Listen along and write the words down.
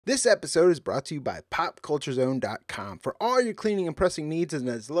This episode is brought to you by PopCultureZone.com. For all your cleaning and pressing needs and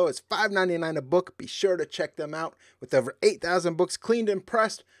as low as $5.99 a book, be sure to check them out. With over 8,000 books cleaned and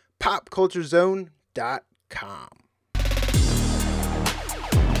pressed, PopCultureZone.com.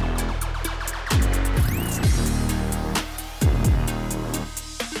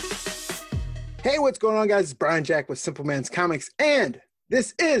 Hey, what's going on, guys? It's Brian Jack with Simple Man's Comics, and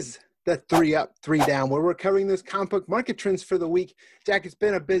this is the 3 Up, 3 Down, where we're covering those comic book market trends for the week. Jack, it's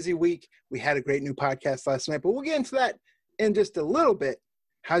been a busy week. We had a great new podcast last night, but we'll get into that in just a little bit.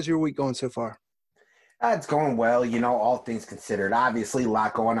 How's your week going so far? It's going well, all things considered. Obviously, a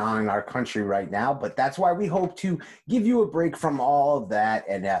lot going on in our country right now, but that's why we hope to give you a break from all of that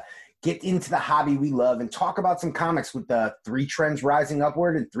and get into the hobby we love and talk about some comics with the 3 trends rising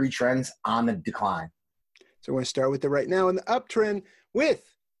upward and 3 trends on the decline. So we're going to start with the right now in the uptrend with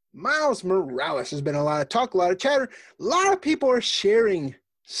Miles Morales. There's been a lot of talk, a lot of chatter. A lot of people are sharing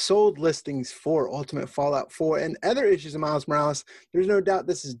sold listings for Ultimate Fallout 4 and other issues of Miles Morales. There's no doubt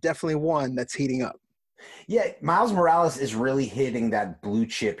this is definitely one that's heating up. Yeah, Miles Morales is really hitting that blue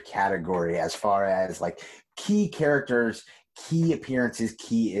chip category as far as like key characters, key appearances,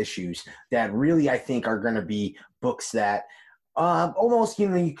 key issues that really I think are going to be books that almost, you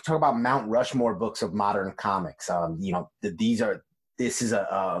can talk about Mount Rushmore books of modern comics. This is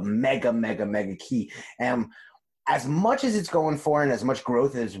a mega key. And as much as it's going for and as much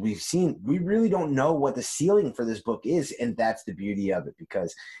growth as we've seen, we really don't know what the ceiling for this book is. And that's the beauty of it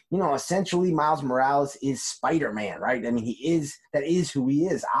because, essentially Miles Morales is Spider-Man, right? I mean, that is who he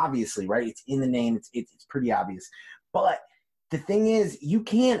is, obviously, right? It's in the name. It's pretty obvious. But the thing is, you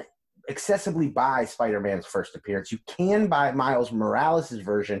can't accessibly buy Spider-Man's first appearance. You can buy Miles Morales'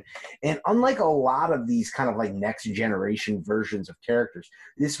 version, and unlike a lot of these kind of like next generation versions of characters,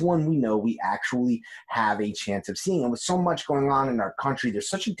 this one we know we actually have a chance of seeing. And with so much going on in our country, there's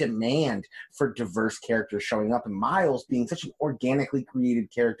such a demand for diverse characters showing up, and Miles being such an organically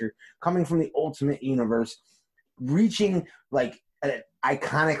created character coming from the Ultimate Universe, reaching like an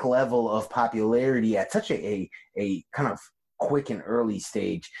iconic level of popularity at such a kind of quick and early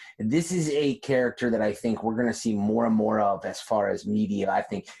stage. This is a character that I think we're going to see more and more of as far as media. I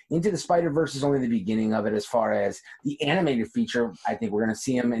think Into the Spider-Verse is only the beginning of it. As far as the animated feature, I think we're going to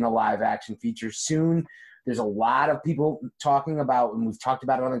see him in a live action feature soon. There's a lot of people talking about, and we've talked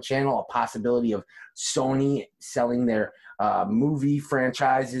about it on the channel, a possibility of Sony selling their movie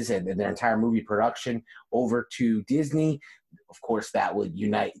franchises and their entire movie production over to Disney. Of course, that would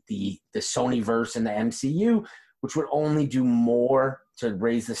unite the Sonyverse and the MCU, which would only do more to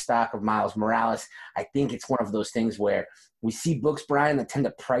raise the stock of Miles Morales. I think it's one of those things where we see books, Brian, that tend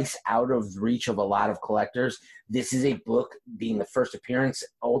to price out of reach of a lot of collectors. This is a book, being the first appearance,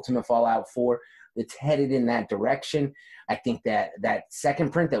 Ultimate Fallout 4, that's headed in that direction. I think that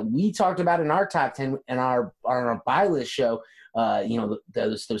second print that we talked about in our top 10 and on our buy list show,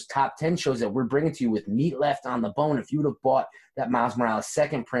 those top 10 shows that we're bringing to you with meat left on the bone. If you would have bought that Miles Morales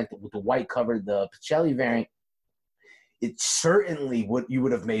second print with the white cover, the Pacelli variant, it certainly you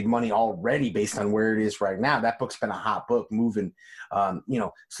would have made money already based on where it is right now. That book's been a hot book moving,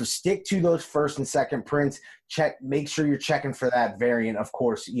 so stick to those first and second prints. Make sure you're checking for that variant. Of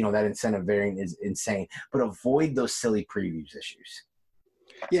course, that incentive variant is insane, but avoid those silly previews issues.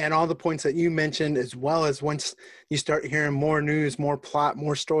 Yeah, and all the points that you mentioned, as well as once you start hearing more news, more plot,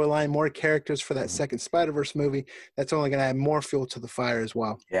 more storyline, more characters for that second Spider-Verse movie, that's only going to add more fuel to the fire as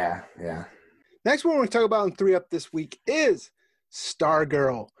well. Yeah. Next one we're going to talk about in 3 Up this week is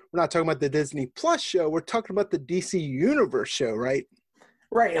Stargirl. We're not talking about the Disney Plus show. We're talking about the DC Universe show, right?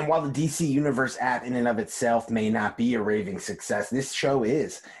 Right, and while the DC Universe app in and of itself may not be a raving success, this show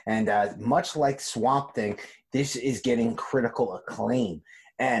is. And much like Swamp Thing, this is getting critical acclaim.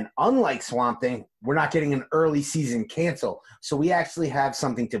 And unlike Swamp Thing, we're not getting an early season cancel. So we actually have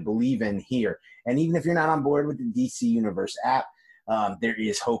something to believe in here. And even if you're not on board with the DC Universe app, there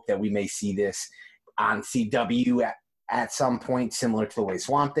is hope that we may see this on CW at some point, similar to the way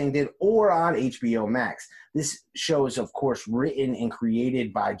Swamp Thing did, or on HBO Max. This show is, of course, written and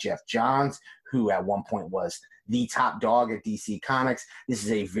created by Jeff Johns, who at one point was the top dog at DC Comics. This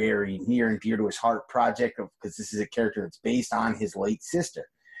is a very near and dear to his heart project because this is a character that's based on his late sister.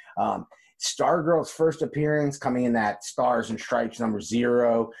 Stargirl's first appearance, coming in that Stars and Stripes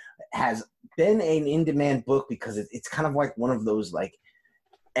 #0, has been an in-demand book because it's kind of like one of those, like,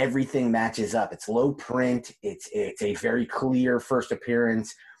 everything matches up. It's low print. It's a very clear first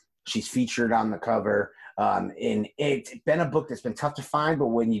appearance. She's featured on the cover. And it's been a book that's been tough to find, but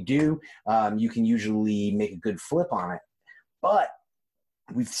when you do, you can usually make a good flip on it. But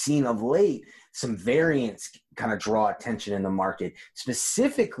we've seen of late some variants kind of draw attention in the market.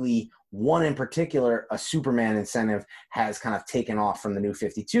 Specifically, one in particular, a Superman incentive, has kind of taken off from the New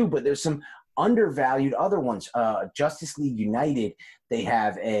 52, but there's some undervalued other ones. Justice League United, they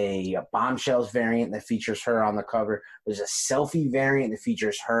have a Bombshells variant that features her on the cover. There's a Selfie variant that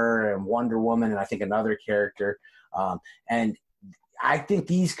features her and Wonder Woman and I think another character. And I think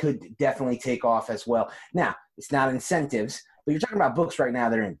these could definitely take off as well. Now, it's not incentives, but you're talking about books right now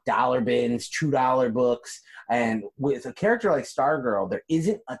that are in dollar bins, $2 books. And with a character like Stargirl, there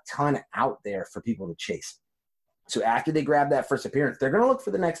isn't a ton out there for people to chase. So after they grab that first appearance, they're going to look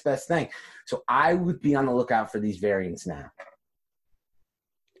for the next best thing. So I would be on the lookout for these variants now.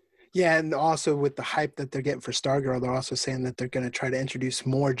 Yeah, and also with the hype that they're getting for Stargirl, they're also saying that they're going to try to introduce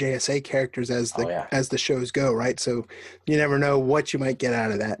more JSA characters as the shows go, right? So you never know what you might get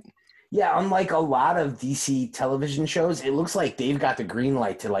out of that. Yeah, unlike a lot of DC television shows, it looks like they've got the green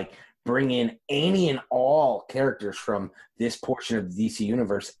light to like bring in any and all characters from this portion of the DC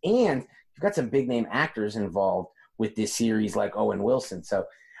universe. And you've got some big name actors involved with this series like Owen Wilson. So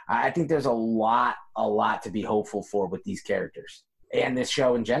I think there's a lot to be hopeful for with these characters and this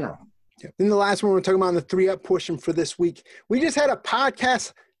show in general. Yep. And the last one we're talking about on the 3-Up portion for this week, we just had a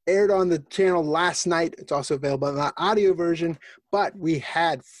podcast aired on the channel last night. It's also available in the audio version, but we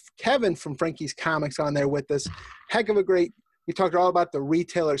had Kevin from Frankie's Comics on there with us. Heck of a great, we talked all about the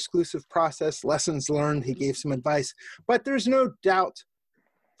retailer exclusive process, lessons learned. He gave some advice, but there's no doubt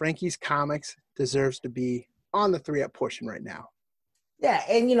Frankie's Comics deserves to be on the 3-Up portion right now. Yeah,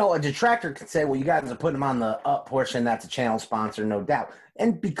 and a detractor could say, well, you guys are putting him on the up portion. That's a channel sponsor, no doubt.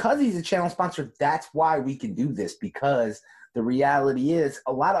 And because he's a channel sponsor, that's why we can do this, because the reality is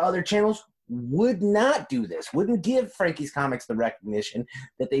a lot of other channels would not do this, wouldn't give Frankie's Comics the recognition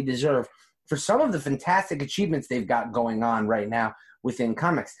that they deserve for some of the fantastic achievements they've got going on right now within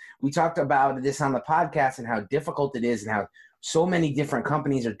comics. We talked about this on the podcast and how difficult it is and how so many different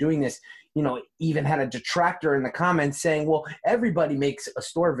companies are doing this. Even had a detractor in the comments saying, well, everybody makes a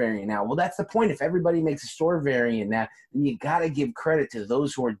store variant now. Well, that's the point. If everybody makes a store variant now, then you got to give credit to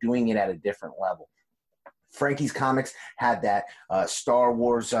those who are doing it at a different level. Frankie's Comics had that Star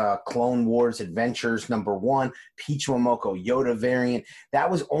Wars Clone Wars Adventures #1 Peach Momoko Yoda variant. That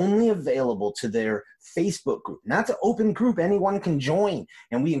was only available to their Facebook group. Not an open group. Anyone can join.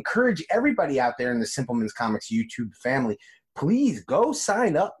 And we encourage everybody out there in the Simpleman's Comics YouTube family, please go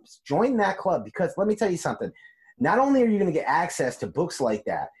sign up, join that club, because let me tell you something. Not only are you going to get access to books like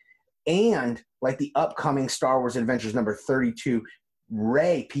that and like the upcoming Star Wars Adventures #32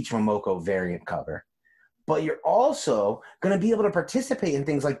 Rey Peach Momoko variant cover, but you're also going to be able to participate in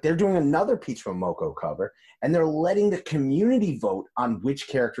things like they're doing another Peach Momoko cover, and they're letting the community vote on which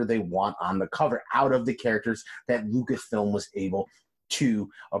character they want on the cover out of the characters that Lucasfilm was able to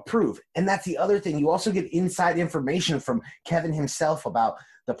approve. And that's the other thing. You also get inside information from Kevin himself about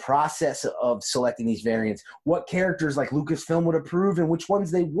the process of selecting these variants, what characters like Lucasfilm would approve and which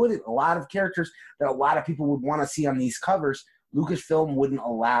ones they wouldn't. A lot of characters that a lot of people would want to see on these covers, Lucasfilm wouldn't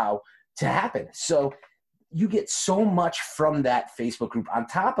allow to happen. So you get so much from that Facebook group. On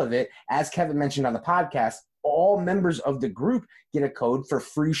top of it, as Kevin mentioned on the podcast, all members of the group get a code for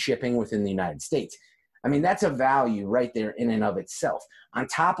free shipping within the United States. I mean, that's a value right there in and of itself. On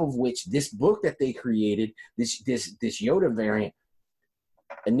top of which, this book that they created, this Yoda variant,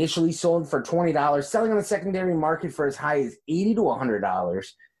 initially sold for $20, selling on the secondary market for as high as $80 to $100.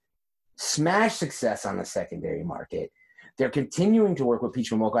 Smash success on the secondary market. They're continuing to work with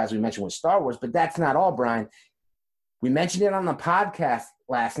Peach Momoko, as we mentioned, with Star Wars, but that's not all, Brian. We mentioned it on the podcast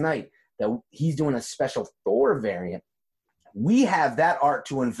last night that he's doing a special Thor variant. We have that art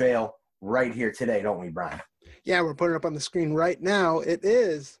to unveil right here today, don't we, Brian? Yeah, we're putting it up on the screen right now. It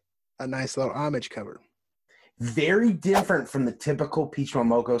is a nice little homage cover. Very different from the typical Peach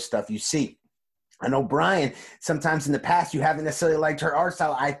Momoko stuff you see. I know, Brian, sometimes in the past you haven't necessarily liked her art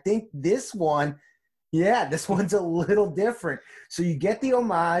style. I think this one, this one's a little different. So you get the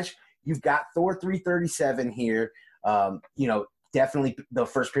homage. You've got Thor 337 here. Definitely the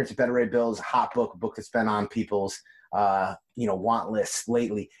first appearance of Beta Ray Bill is a hot book, a book that's been on people's want lists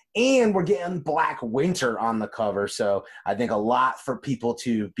lately. And we're getting Black Winter on the cover. So I think a lot for people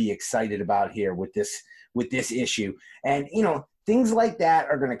to be excited about here with this issue. And, things like that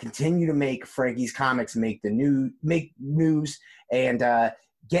are going to continue to make Frankie's Comics make news and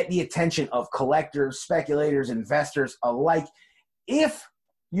get the attention of collectors, speculators, investors alike. If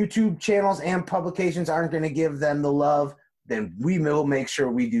YouTube channels and publications aren't going to give them the love, then we will make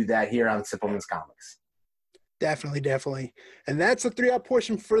sure we do that here on Simpleman's Comics. Definitely. And that's the 3-Up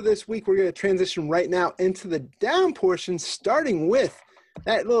portion for this week. We're going to transition right now into the down portion, starting with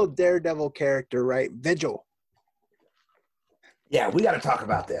that little Daredevil character, right? Vigil. Yeah, we got to talk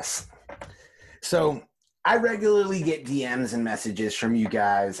about this. So I regularly get DMs and messages from you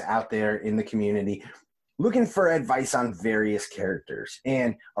guys out there in the community looking for advice on various characters.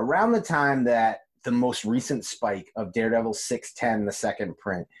 And around the time that the most recent spike of Daredevil 610, the second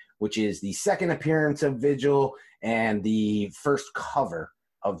print, which is the second appearance of Vigil and the first cover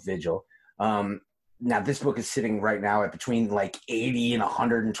of Vigil. Now, this book is sitting right now at between like $80 and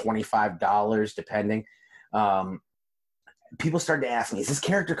 $125, depending. People started to ask me, is this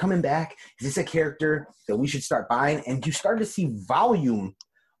character coming back? Is this a character that we should start buying? And you start to see volume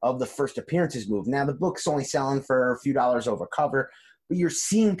of the first appearances move. Now, the book's only selling for a few dollars over cover, but you're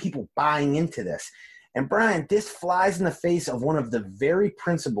seeing people buying into this. And Brian, this flies in the face of one of the very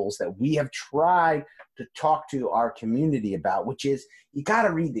principles that we have tried to talk to our community about, which is you got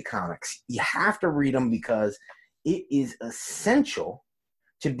to read the comics. You have to read them because it is essential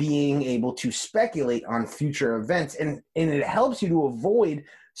to being able to speculate on future events. And it helps you to avoid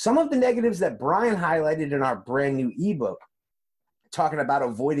some of the negatives that Brian highlighted in our brand new ebook, talking about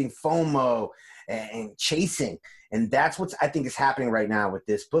avoiding FOMO and chasing. And that's what I think is happening right now with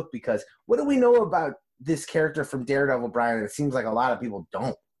this book, because what do we know about this character from Daredevil, Brian? It seems like a lot of people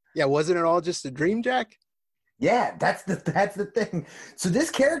don't. Yeah, wasn't it all just a dream, Jack? Yeah, that's the thing. So this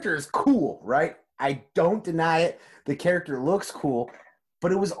character is cool, right? I don't deny it. The character looks cool,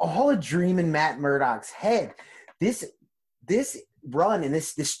 but it was all a dream in Matt Murdock's head. This run and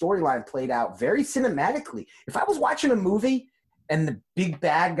this storyline played out very cinematically. If I was watching a movie and the big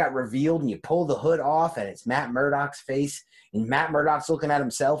bad got revealed and you pull the hood off and it's Matt Murdock's face and Matt Murdock's looking at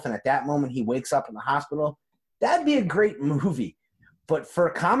himself and at that moment he wakes up in the hospital, that'd be a great movie. But for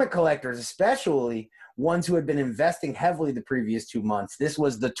comic collectors, especially ones who had been investing heavily the previous 2 months, this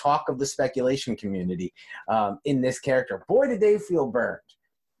was the talk of the speculation community in this character. Boy, did they feel burned.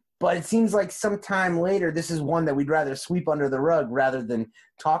 But it seems like sometime later, this is one that we'd rather sweep under the rug rather than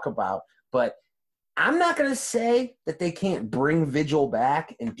talk about. But I'm not going to say that they can't bring Vigil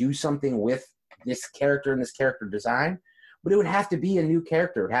back and do something with this character and this character design, but it would have to be a new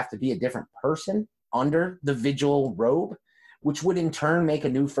character. It would have to be a different person under the Vigil robe, which would in turn make a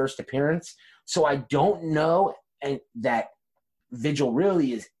new first appearance. So I don't know that Vigil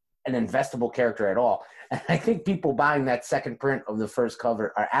really is an investable character at all. And I think people buying that second print of the first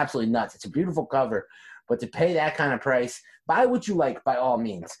cover are absolutely nuts. It's a beautiful cover, but to pay that kind of price, buy what you like by all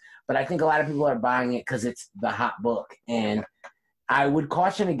means. But I think a lot of people are buying it because it's the hot book. And I would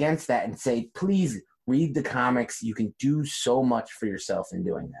caution against that and say, please read the comics. You can do so much for yourself in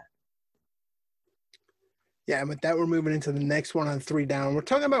doing that. Yeah, and with that, we're moving into the next one on 3 Down. We're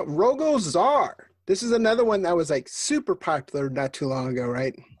talking about Rogol Zaar. This is another one that was like super popular not too long ago,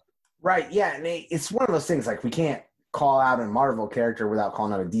 right? Right, yeah, and it's one of those things like we can't call out a Marvel character without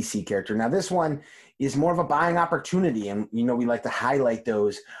calling out a DC character. Now, this one is more of a buying opportunity, and we like to highlight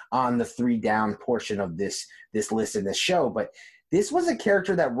those on the 3 Down portion of this list in this show. But this was a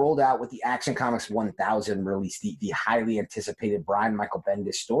character that rolled out with the Action Comics 1000 release, the highly anticipated Brian Michael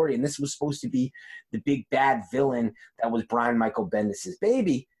Bendis story, and this was supposed to be the big bad villain that was Brian Michael Bendis'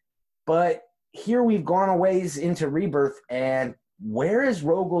 baby. But here we've gone a ways into Rebirth, and where is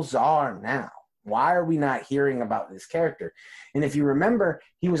Rogol Zaar now? Why are we not hearing about this character? And if you remember,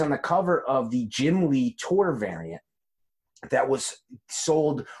 he was on the cover of the Jim Lee tour variant that was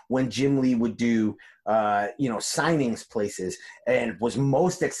sold when Jim Lee would do, signings places, and was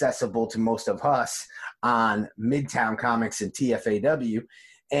most accessible to most of us on Midtown Comics and TFAW.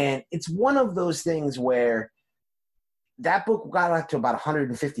 And it's one of those things where that book got up to about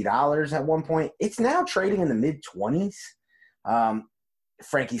 $150 at one point. It's now trading in the mid-20s.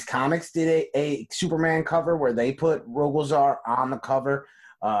 Frankie's Comics did a Superman cover where they put Rogol Zaar on the cover.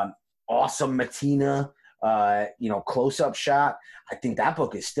 Awesome Matina, close-up shot. I think that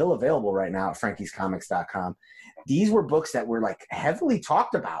book is still available right now at frankiescomics.com. These were books that were like heavily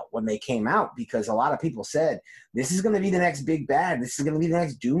talked about when they came out because a lot of people said, this is going to be the next big bad. This is going to be the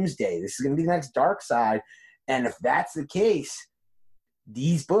next Doomsday. This is going to be the next Dark Side. And if that's the case,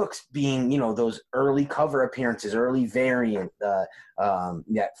 these books being, those early cover appearances, early variant,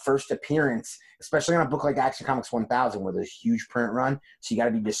 that first appearance, especially on a book like Action Comics 1000 where there's a huge print run, so you got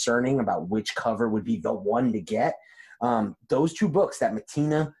to be discerning about which cover would be the one to get. Those 2 books, that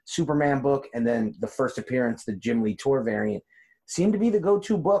Matina Superman book and then the first appearance, the Jim Lee tour variant, seem to be the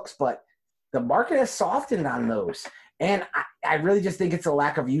go-to books, but the market has softened on those. And I really just think it's a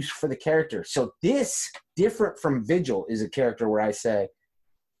lack of use for the character. So this, different from Vigil, is a character where I say,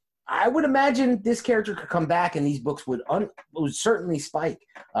 I would imagine this character could come back and these books would certainly spike.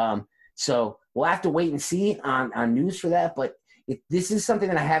 So we'll have to wait and see on news for that. But This is something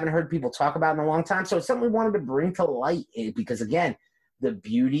that I haven't heard people talk about in a long time. So it's something we wanted to bring to light because, again, the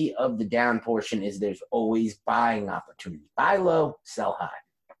beauty of the down portion is there's always buying opportunity. Buy low, sell high.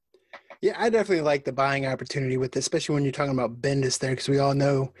 Yeah, I definitely like the buying opportunity with this, especially when you're talking about Bendis there, because we all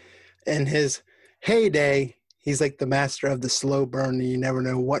know in his heyday, he's like the master of the slow burn, and you never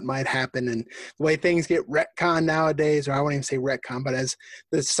know what might happen. And the way things get retconned nowadays, or I won't even say retcon, but as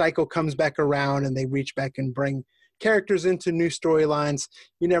the cycle comes back around and they reach back and bring characters into new storylines,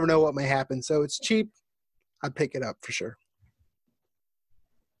 you never know what may happen. So it's cheap. I'd pick it up for sure.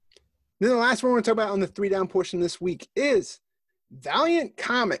 Then the last one we're going to talk about on the 3 down portion this week is Valiant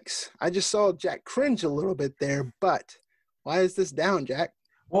Comics. I just saw Jack cringe a little bit there, but why is this down, Jack?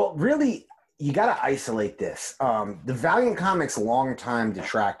 Well, really, you got to isolate this. The Valiant Comics longtime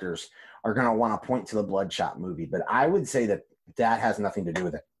detractors are going to want to point to the Bloodshot movie, but I would say that has nothing to do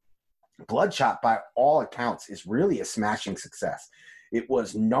with it. Bloodshot, by all accounts, is really a smashing success. It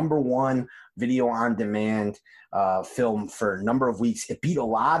was #1 video on demand film for a number of weeks. It beat a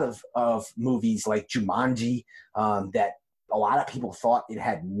lot of movies like Jumanji that a lot of people thought it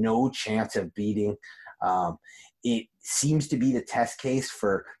had no chance of beating. It seems to be the test case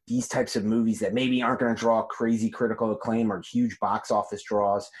for these types of movies that maybe aren't going to draw crazy critical acclaim or huge box office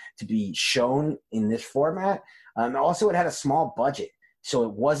draws to be shown in this format. Also, it had a small budget, so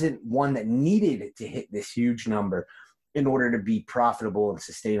it wasn't one that needed to hit this huge number in order to be profitable and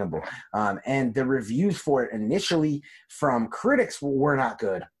sustainable. And the reviews for it initially from critics were not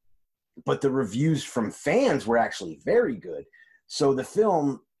good, but the reviews from fans were actually very good. So the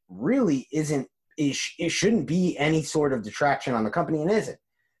film really it shouldn't be any sort of detraction on the company, and isn't.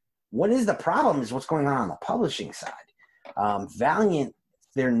 What is the problem is what's going on the publishing side. Valiant,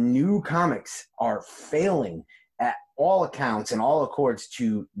 their new comics are failing at all accounts and all accords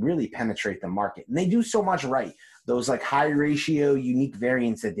to really penetrate the market. And they do so much right. Those like high ratio unique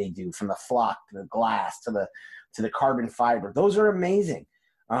variants that they do, from the flock to the glass to the carbon fiber, those are amazing.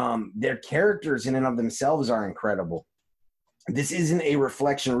 Their characters in and of themselves are incredible. This isn't a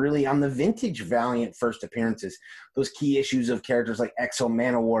reflection really on the vintage Valiant first appearances. Those key issues of characters like Exo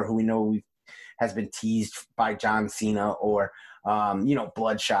Manowar, who we know has been teased by John Cena, or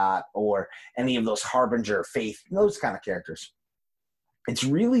Bloodshot, or any of those Harbinger, Faith, those kind of characters. It's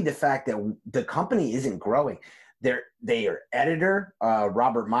really the fact that the company isn't growing. Their editor,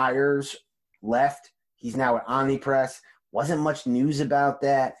 Robert Myers, left. He's now at Omnipress. Wasn't much news about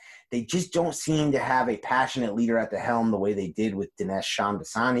that. They just don't seem to have a passionate leader at the helm the way they did with Dinesh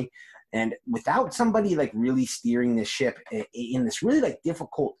Shamdasani. And without somebody like really steering the ship in this really like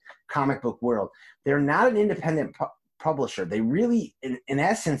difficult comic book world, they're not an independent publisher. They really, in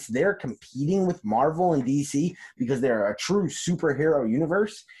essence, they're competing with Marvel and DC because they're a true superhero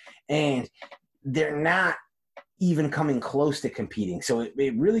universe, and they're not even coming close to competing. So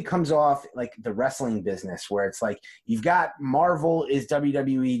it really comes off like the wrestling business, where it's like you've got Marvel is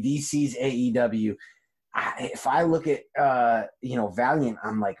WWE, DC's AEW. If I look at Valiant,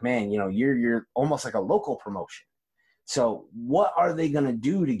 I'm like, man, you're almost like a local promotion. So what are they going to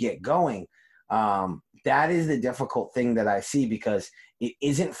do to get going? That is the difficult thing that I see, because it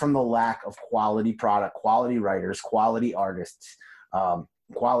isn't from the lack of quality product, quality writers, quality artists,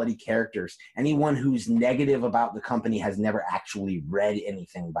 quality characters. Anyone who's negative about the company has never actually read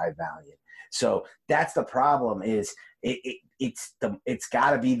anything by Valiant. So that's the problem. Is it's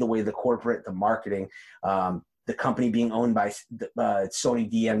got to be the way the corporate, the marketing, the company being owned by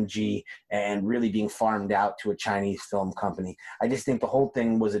Sony DMG and really being farmed out to a Chinese film company. I just think the whole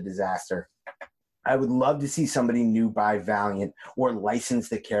thing was a disaster. I would love to see somebody new buy Valiant or license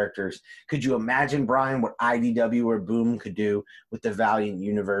the characters. Could you imagine, Brian, what IDW or Boom could do with the Valiant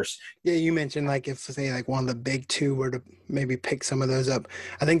universe? Yeah, you mentioned like if, say, like one of the big two were to maybe pick some of those up,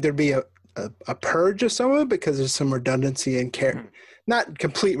 I think there'd be a purge of some of it, because there's some redundancy and not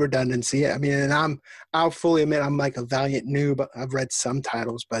complete redundancy. I mean, and I'll fully admit I'm like a Valiant noob. I've read some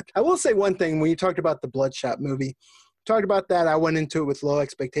titles, but I will say one thing. When you talked about the Bloodshot movie, talked about that, I went into it with low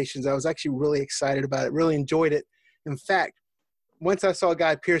expectations. I was actually really excited about it, really enjoyed it. In fact, once I saw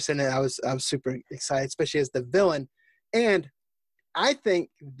Guy Pearce in it, I was super excited, especially as the villain. And I think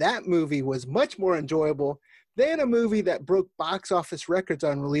that movie was much more enjoyable than a movie that broke box office records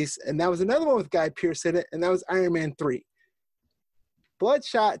on release, and that was another one with Guy Pearce in it, and that was Iron Man 3.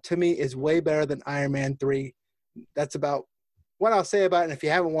 Bloodshot, to me, is way better than Iron Man 3. That's about what I'll say about it. And if you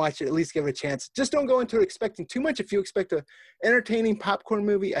haven't watched it, at least give it a chance. Just don't go into it expecting too much. If you expect an entertaining popcorn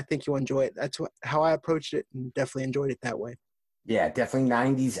movie, I think you'll enjoy it. That's how I approached it, and definitely enjoyed it that way. Yeah, definitely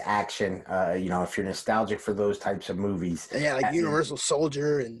 90s action. If you're nostalgic for those types of movies. Yeah, like Universal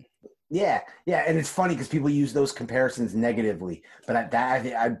Soldier and Yeah, yeah, and it's funny because people use those comparisons negatively, but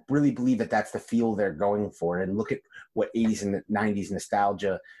I really believe that that's the feel they're going for. And look at what 80s and 90s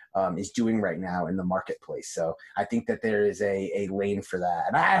nostalgia is doing right now in the marketplace. So I think that there is a lane for that,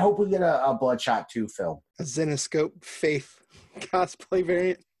 and I hope we get a Bloodshot 2 film. A Zenoscope Faith cosplay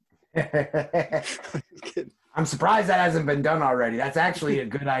variant. I'm surprised that hasn't been done already. That's actually a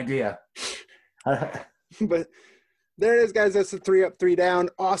good idea. But there it is, guys. That's the 3 Up, 3 Down.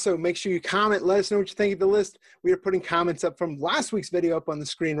 Also, make sure you comment. Let us know what you think of the list. We are putting comments up from last week's video up on the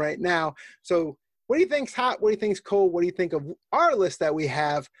screen right now. So what do you think's hot? What do you think's cold? What do you think of our list that we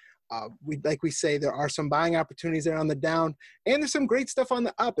have? Like we say, there are some buying opportunities there on the down, and there's some great stuff on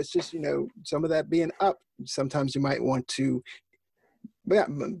the up. It's just, some of that being up, sometimes you might want to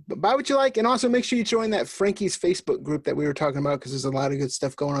buy what you like. And also make sure you join that Frankie's Facebook group that we were talking about, because there's a lot of good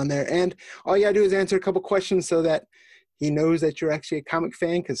stuff going on there. And all you gotta do is answer a couple questions so that he knows that you're actually a comic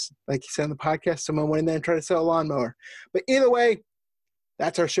fan, because like he said on the podcast, someone went in there and tried to sell a lawnmower. But either way,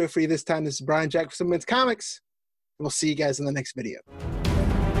 that's our show for you this time. This is Brian Jack with Simpleman's Comics. We'll see you guys in the next video.